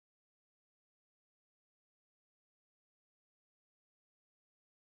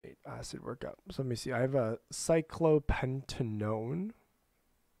acid workup. So let me see. I have a cyclopentanone.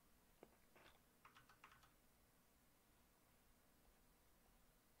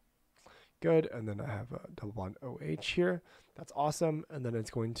 Good, and then I have a double bond OH here. That's awesome. And then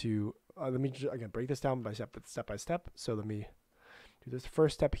it's going to, let me just, again, break this down by step by step. So let me do this.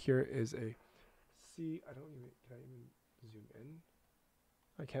 First step here is a C. Can I even zoom in?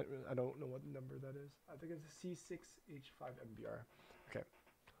 I don't know what number that is. I think it's a C6H5MBR. Okay.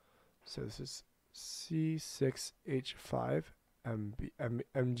 So this is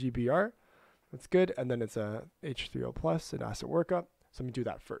C6H5MGBR. That's good. And then it's a H3O plus, an acid workup. So let me do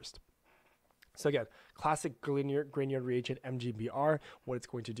that first. So again, classic Grignard reagent MGBR. What it's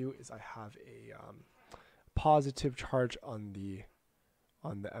going to do is I have a positive charge on the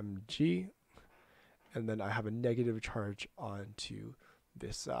Mg, and then I have a negative charge onto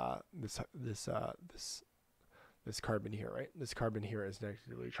this carbon here, right? This carbon here is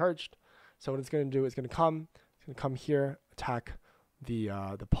negatively charged. So what it's going to do is it's going to come here, attack the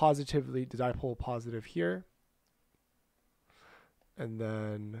dipole positive here, and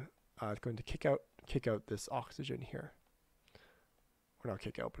then it's going to kick out this oxygen here. Or not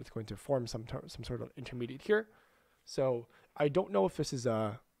kick out, but it's going to form some sort of intermediate here. So I don't know if this is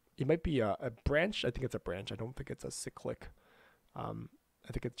it might be a branch. I think it's a branch. I don't think it's a cyclic. I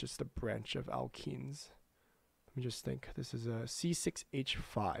think it's just a branch of alkenes. Let me just think. This is a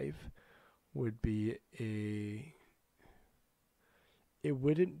C6H5 would be a, it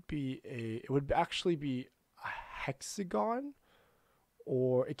would actually be a hexagon,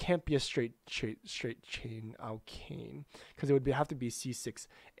 or it can't be a straight chain alkane, because it would have to be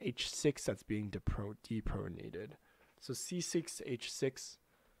C6H6 that's being deprotonated. So C6H6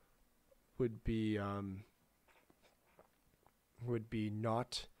 would be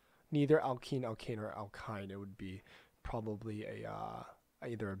not neither alkene, alkane, or alkyne. It would be probably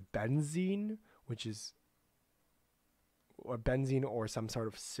either a benzene, or benzene, or some sort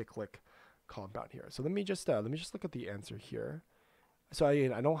of cyclic compound here. So let me just look at the answer here. So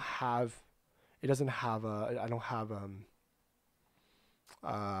again, it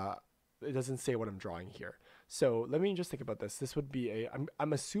doesn't say what I'm drawing here. So let me just think about this. This would be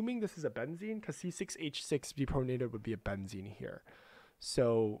I'm assuming this is a benzene, because C6H6 deprotonated would be a benzene here.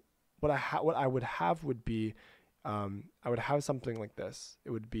 So what I would have would be, I would have something like this.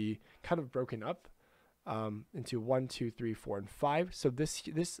 It would be kind of broken up into 1, 2, 3, 4, and 5. So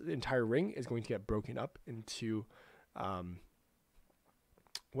this entire ring is going to get broken up into,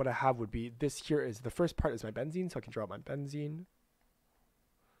 what I have would be, this here is, the first part is my benzene, so I can draw my benzene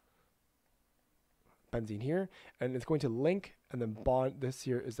here, and it's going to link and then bond. This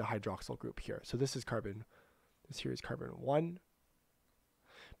here is the hydroxyl group here. So this here is carbon 1.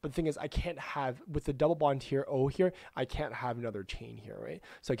 But the thing is, I can't have, with the double bond here, O here, I can't have another chain here, right?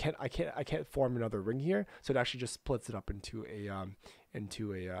 So I can't form another ring here. So it actually just splits it up into a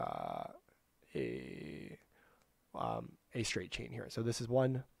straight chain here. So this is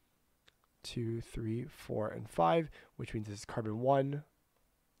 1, 2, 3, 4, and 5, which means this is carbon 1.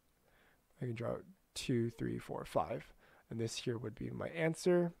 I can draw 2, 3, 4, 5, and this here would be my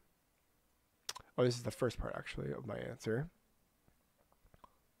answer. Oh, this is the first part actually of my answer.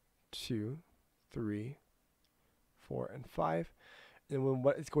 2, 3, 4, and 5. And when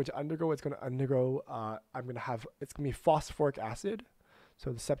what it's going to undergo, it's going to be phosphoric acid.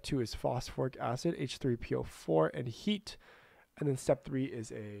 So the step 2 is phosphoric acid, H3PO4, and heat. And then step 3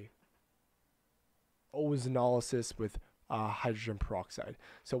 is a ozonolysis with hydrogen peroxide.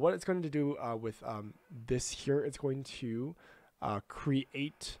 So what it's going to do with this here, it's going to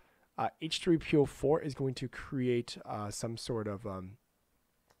create H3PO4 is going to create some sort of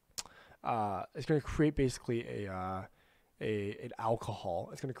it's going to create basically an alcohol.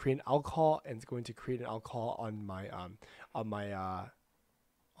 It's going to create an alcohol, and it's going to create an alcohol on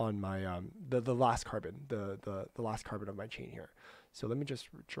the last carbon, the last carbon of my chain here. So let me just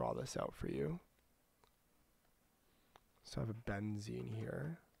draw this out for you. So I have a benzene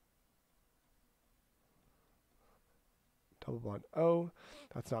here. Double bond O.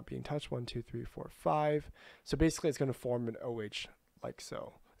 That's not being touched. 1, 2, 3, 4, 5. So basically it's going to form an OH like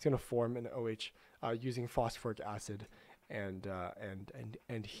so. It's going to form an OH using phosphoric acid and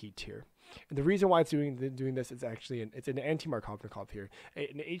heat here. And the reason why it's doing this is actually it's an anti-Markovnikov here.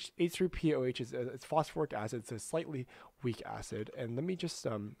 An H3POH is it's phosphoric acid. It's a slightly weak acid. And let me just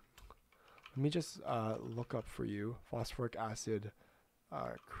look up for you phosphoric acid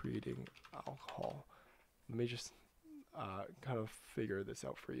creating alcohol. Let me just kind of figure this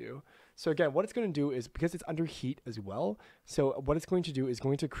out for you. So again, what it's going to do is, because it's under heat as well, so what it's going to do is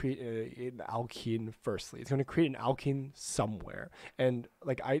going to create an alkene firstly. It's going to create an alkene somewhere. And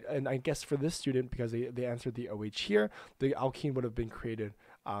like I guess for this student, because they answered the OH here, the alkene would have been created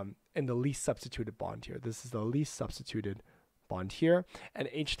in the least substituted bond here. This is the least substituted bond here, and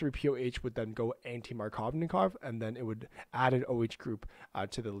H3POH would then go anti-Markovnikov, and then it would add an OH group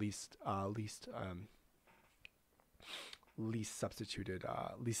to the least substituted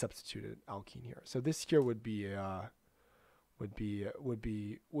alkene here. So this here would be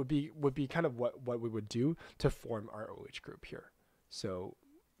kind of what we would do to form our OH group here. So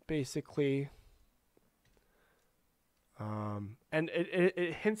basically, and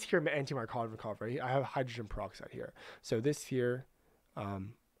it hints here anti-Markovnikov, right? I have hydrogen peroxide here. So this here, I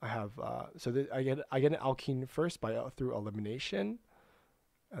have I get an alkene first through elimination,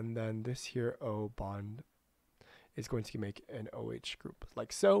 and then this here O bond is going to make an OH group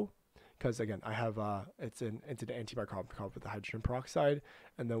like so, because again I have it's an anti-Markovnikov with the hydrogen peroxide,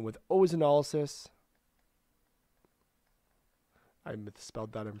 and then with ozonolysis, I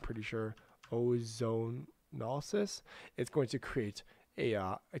misspelled that, I'm pretty sure, ozonolysis, it's going to create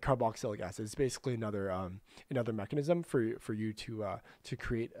a carboxylic acid. It's basically another mechanism for you to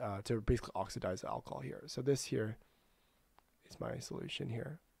create to basically oxidize the alcohol here. So this here is my solution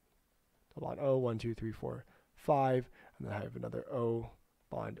here. Double bond O, 1, 2, 3, 4, 5, and then I have another O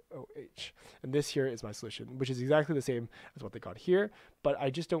bond OH, and this here is my solution, which is exactly the same as what they got here, but I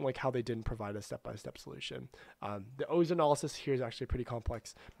just don't like how they didn't provide a step-by-step solution. The ozonolysis here is actually a pretty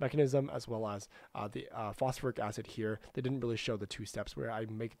complex mechanism, as well as the phosphoric acid here. They didn't really show the two steps where I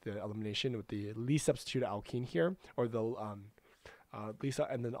make the elimination with the least substituted alkene here, or the Lisa,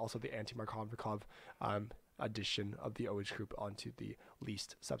 and then also the anti-Markovnikov addition of the OH group onto the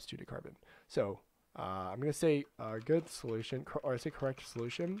least substituted carbon. So I'm going to say good solution, or I say correct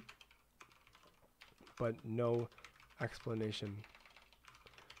solution, but no explanation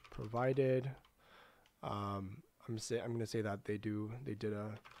provided. I'm going to say that they did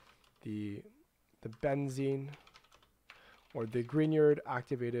the benzene, or the Grignard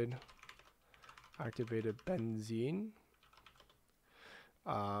activated benzene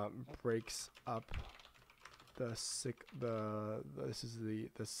breaks up the cyclic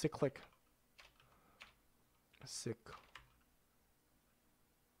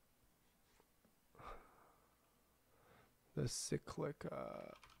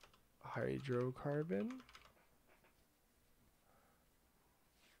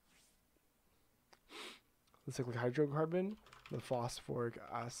hydrocarbon, the phosphoric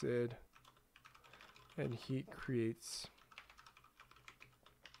acid, and heat creates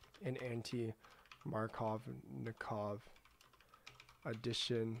an anti-Markovnikov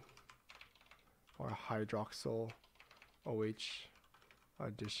addition, or hydroxyl OH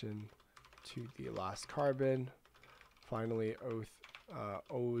addition to the last carbon. Finally,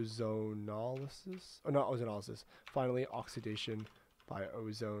 ozonolysis. Finally, oxidation by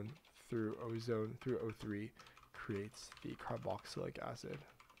ozone through O3 creates the carboxylic acid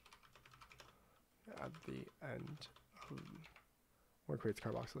at the end, or creates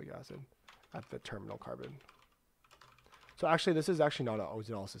carboxylic acid at the terminal carbon. So actually, this is actually not an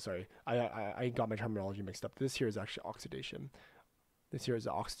ozonolysis. Sorry, I got my terminology mixed up. This here is actually oxidation. This here is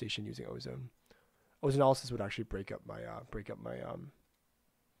the oxidation using ozone. Ozonolysis would actually break up my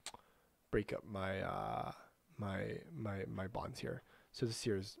bonds here. So this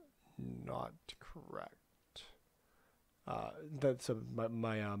here is not correct. The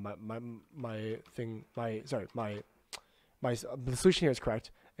solution here is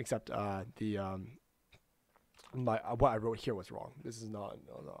correct, except what I wrote here was wrong. This is not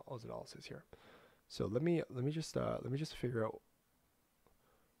ozonolysis here. So let me just figure out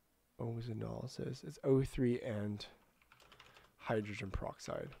ozonolysis. It's O3 and hydrogen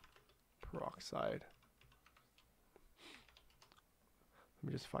peroxide. Let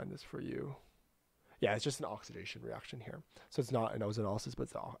me just find this for you. Yeah, it's just an oxidation reaction here. So it's not an ozonolysis, but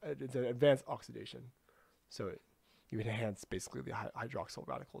it's an advanced oxidation. So you enhance basically the hydroxyl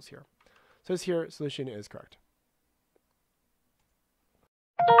radicals here. So this here solution is correct.